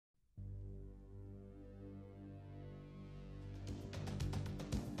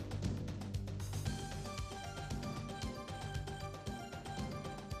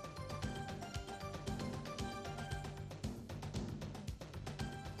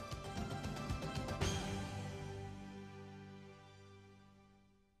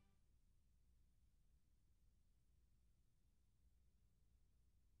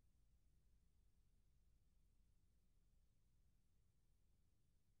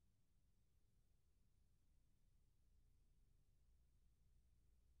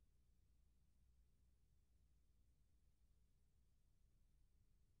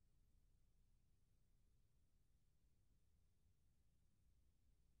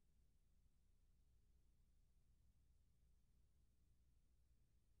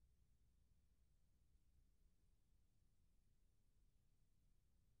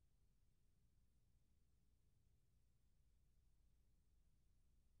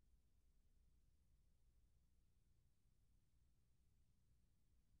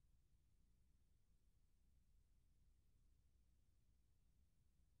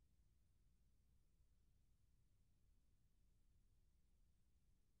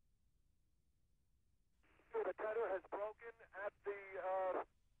at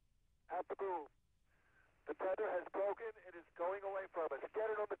the boom. The tether has broken. It is going away from us. Get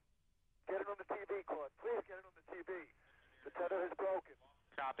it on the TV, Claude. Please get it on the TV. The tether has broken.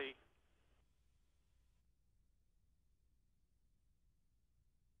 Copy.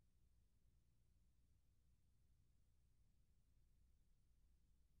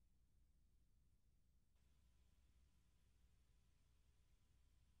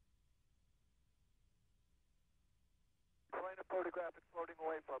 Trying to photograph it floating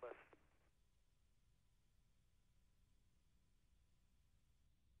away from us.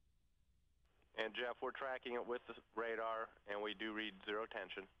 And Jeff, we're tracking it with the radar, and we do read zero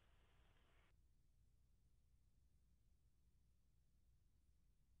tension.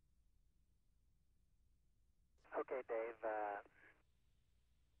 Okay, Dave.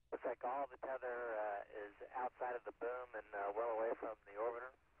 Looks like all the tether is outside of the boom and well away from the orbiter.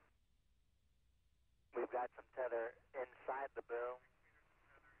 We've got some tether inside the boom.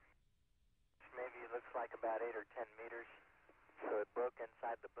 Maybe it looks like about 8 or 10 meters. So it broke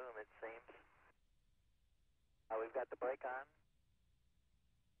inside the boom, it seems. We've got the brake on.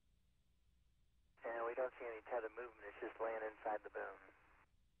 And we don't see any tether movement. It's just laying inside the boom.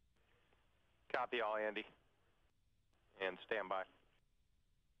 Copy all, Andy. And stand by.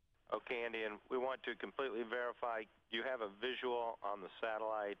 Okay, Andy, and we want to completely verify you have a visual on the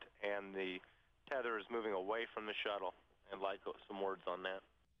satellite and the tether is moving away from the shuttle. I'd like some words on that.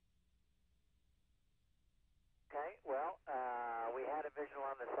 Okay, well, we had a visual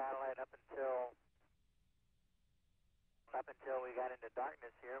on the satellite up until we got into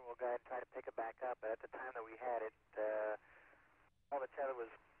darkness here. We'll go ahead and try to pick it back up. But at the time that we had it, all the tether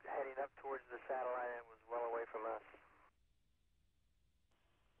was heading up towards the satellite and was well away from us.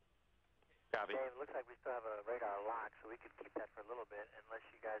 Copy. Dave, it looks like we still have a radar lock, so we could keep that for a little bit, unless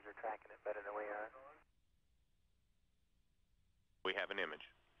you guys are tracking it better than we are. We have an image.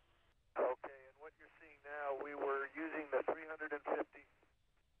 Okay, and what you're seeing now, we were using the 350.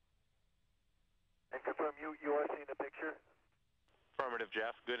 And confirm you are seeing the picture? Affirmative,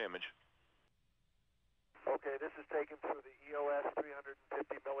 Jeff. Good image. Okay, this is taken through the EOS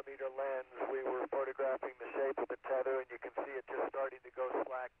 350 millimeter lens. We were photographing the shape of the tether, and you can see it just starting to go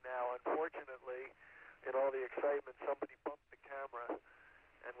slack now. Unfortunately, in all the excitement, somebody bumped the camera,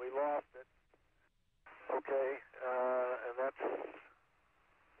 and we lost it. Okay, and that's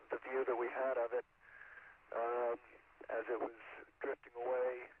the view that we had of it as it was drifting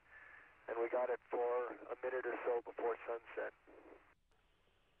away, and we got it for a minute or so before sunset.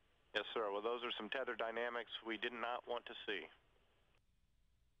 Yes, sir. Well, those are some tether dynamics we did not want to see.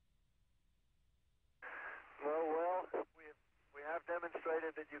 Well, we have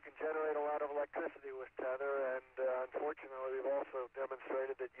demonstrated that you can generate a lot of electricity with tether, and unfortunately, we've also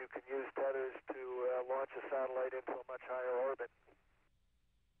demonstrated that you can use tethers to launch a satellite into a much higher orbit.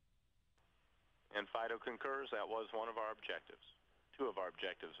 And Fido concurs, that was one of our objectives. Two of our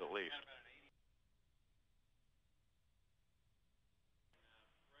objectives, at least.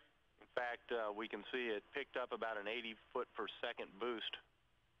 In fact, we can see it picked up about an 80 foot per second boost.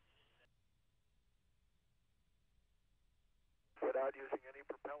 Without using any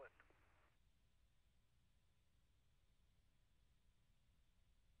propellant.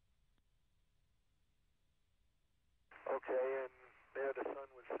 Okay, and there the sun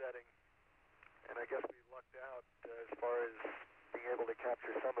was setting. And I guess we lucked out as far as being able to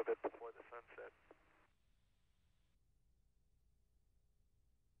capture some of it before the sunset.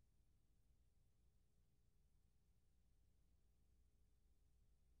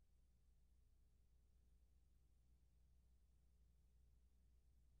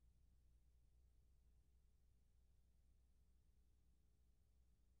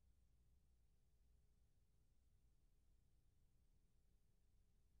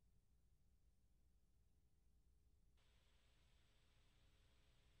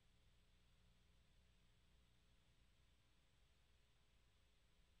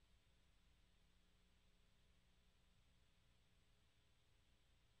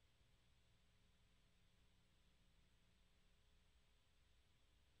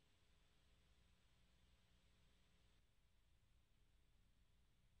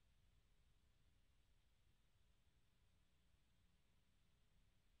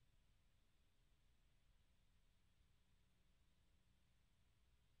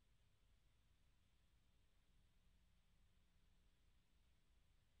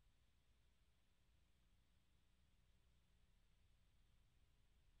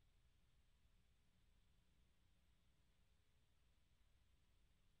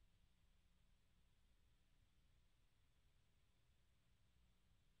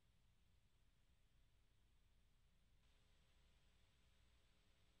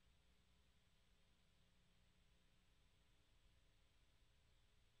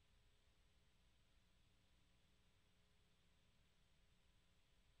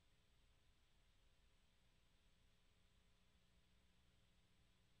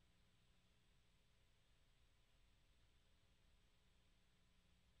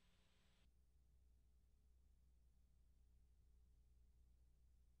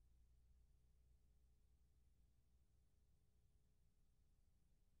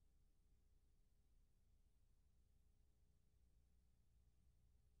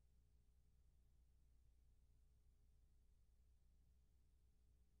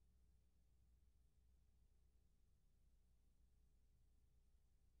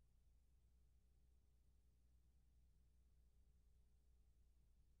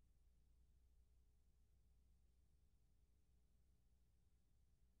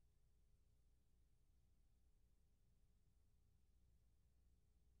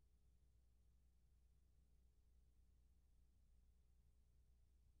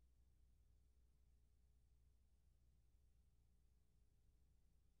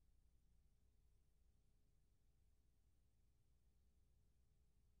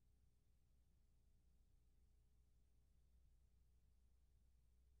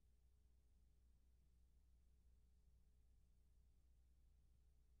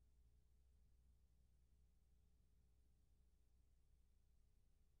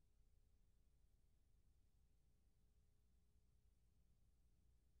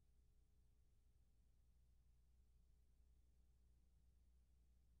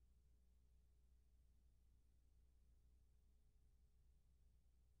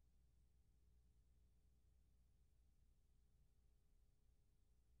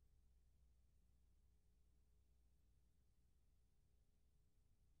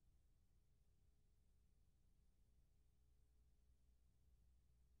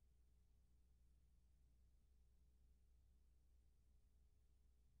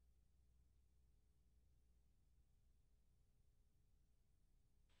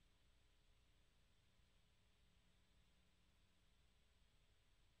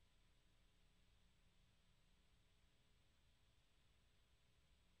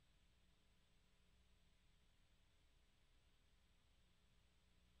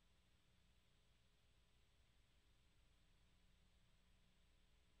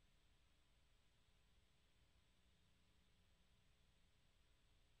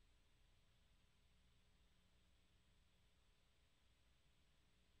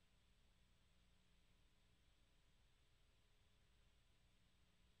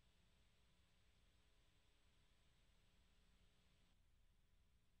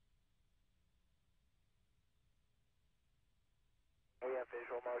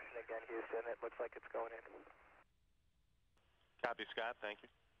 full motion again, Houston. It looks like it's going in. Copy, Scott. Thank you.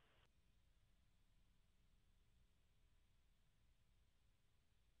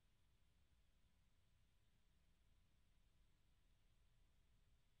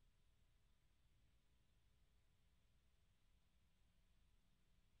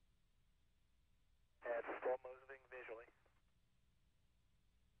 It's still moving visually.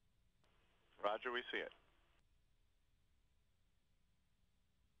 Roger, we see it.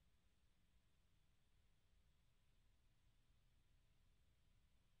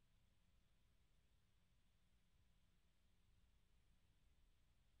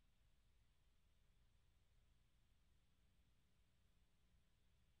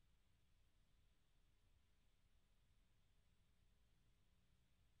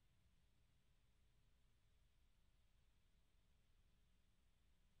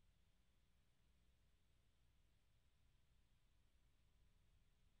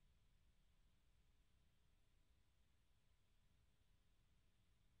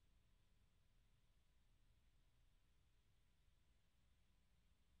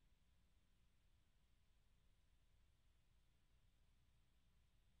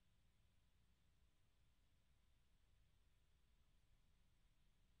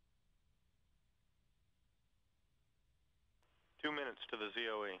 Two minutes to the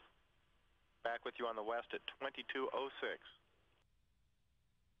ZOE. Back with you on the west at 22:06.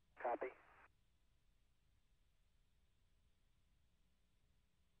 Copy.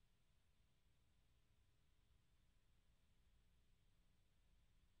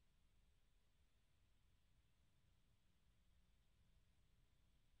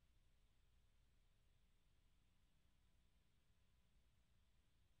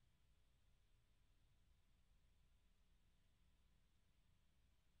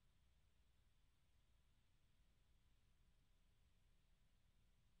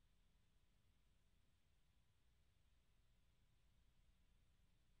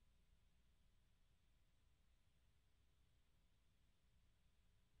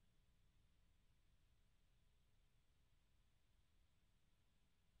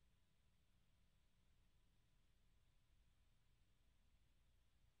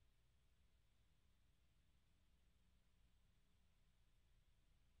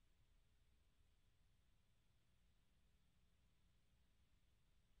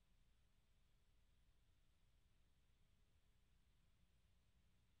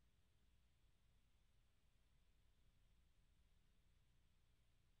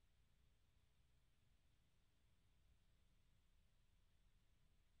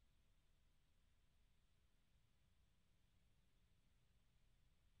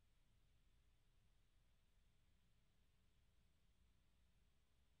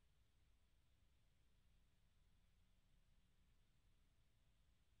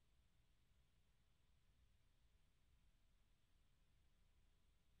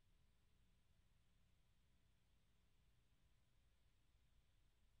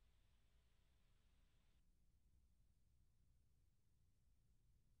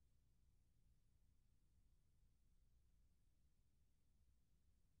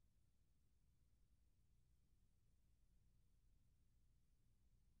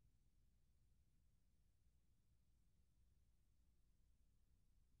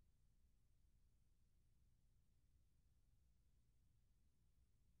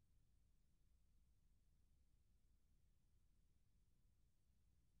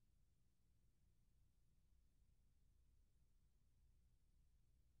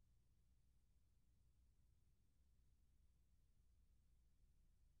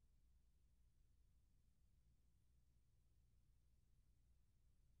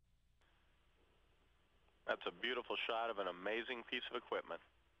 That's a beautiful shot of an amazing piece of equipment.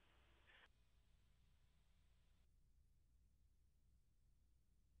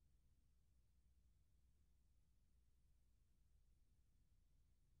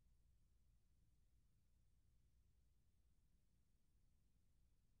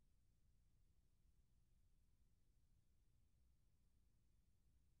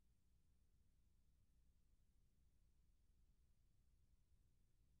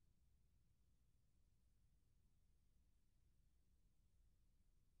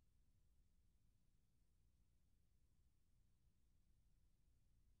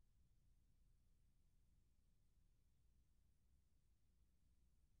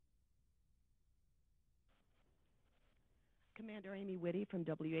 Commander Amy Whitty from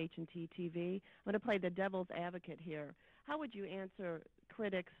WH&T TV. I'm going to play the devil's advocate here. How would you answer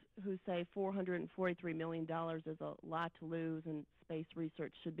critics who say $443 million is a lot to lose and space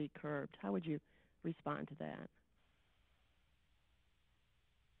research should be curbed? How would you respond to that?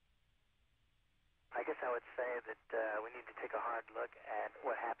 I guess I would say that we need to take a hard look at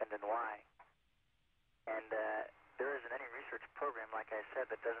what happened and why. And there isn't any research program, like I said,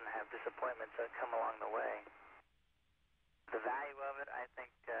 that doesn't have disappointments that come along the way. The value of it, I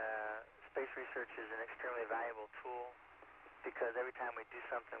think space research is an extremely valuable tool because every time we do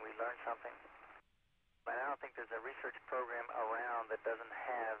something, we learn something. But I don't think there's a research program around that doesn't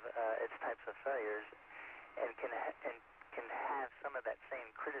have its types of failures and can have some of that same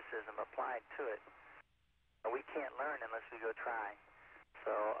criticism applied to it. We can't learn unless we go try.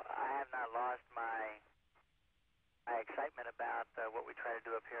 So I have not lost my excitement about what we try to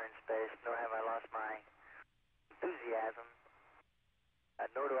do up here in space, nor have I lost my enthusiasm,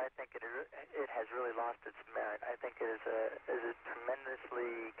 nor do I think it has really lost its merit. I think it is a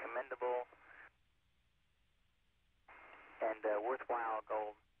tremendously commendable and worthwhile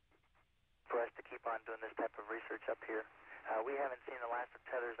goal for us to keep on doing this type of research up here. We haven't seen the last of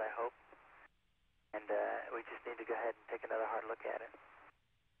tethers, I hope, and we just need to go ahead and take another hard look at it.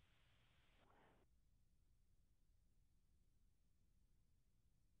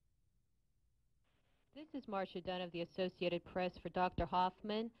 This is Marcia Dunn of the Associated Press for Dr.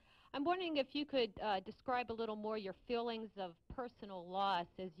 Hoffman. I'm wondering if you could describe a little more your feelings of personal loss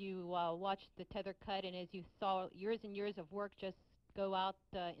as you watched the tether cut and as you saw years and years of work just go out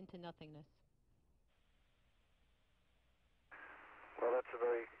into nothingness. Well, that's a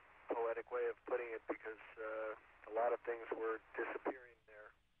very poetic way of putting it because a lot of things were disappearing there.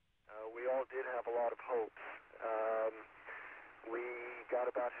 We all did have a lot of hopes. We got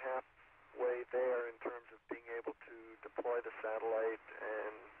about halfway there in terms of being able to deploy the satellite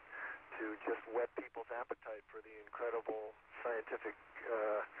and to just whet people's appetite for the incredible scientific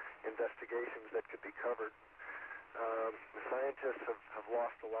investigations that could be covered. The scientists have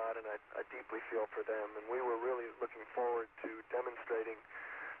lost a lot, and I deeply feel for them, and we were really looking forward to demonstrating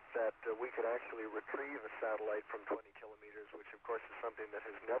that we could actually retrieve a satellite from 20 kilometers, which of course is something that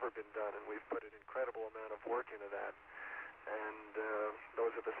has never been done, and we've put an incredible amount of work into that. And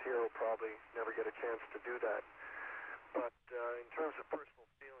those of us here will probably never get a chance to do that. But in terms of personal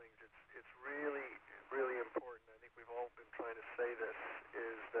feelings, it's really, really important. I think we've all been trying to say this,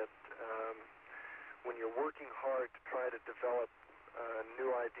 is that when you're working hard to try to develop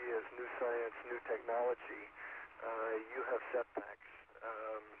new ideas, new science, new technology, you have setbacks.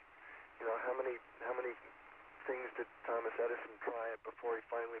 You know, how many things did Thomas Edison try before he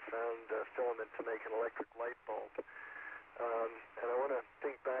finally found filament to make an electric light bulb? And I want to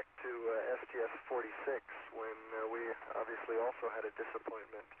think back to STS-76 when we obviously also had a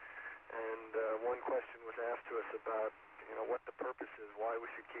disappointment. And one question was asked to us about, you know, what the purpose is, why we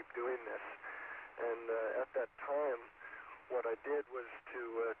should keep doing this. And at that time, what I did was to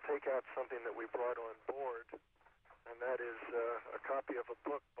take out something that we brought on board, and that is a copy of a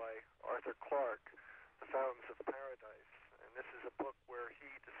book by Arthur Clarke, The Fountains of Paradise. And this is a book where he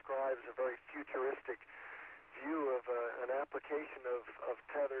describes a very futuristic view of an application of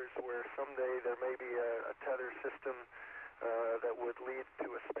tethers where someday there may be a tether system that would lead to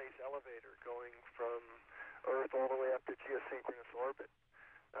a space elevator going from Earth all the way up to geosynchronous orbit.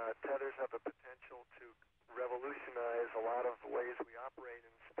 Tethers have a potential to revolutionize a lot of the ways we operate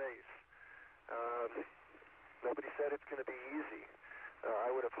in space. Nobody said it's going to be easy.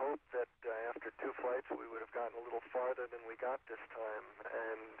 I would have hoped that after 2 flights we would have gotten a little farther than we got this time,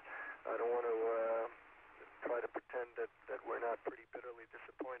 and I don't want to try to pretend that we're not pretty bitterly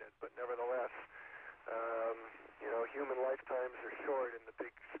disappointed, but nevertheless, you know, human lifetimes are short in the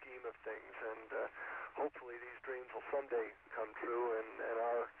big scheme of things, and hopefully these dreams will someday come true, and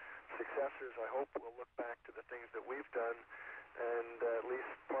our successors, I hope, will look back to the things that we've done, and at least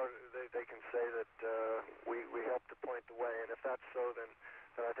they can say that we helped to point the way, and if that's so, then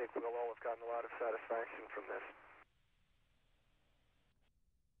I think we'll all have gotten a lot of satisfaction from this.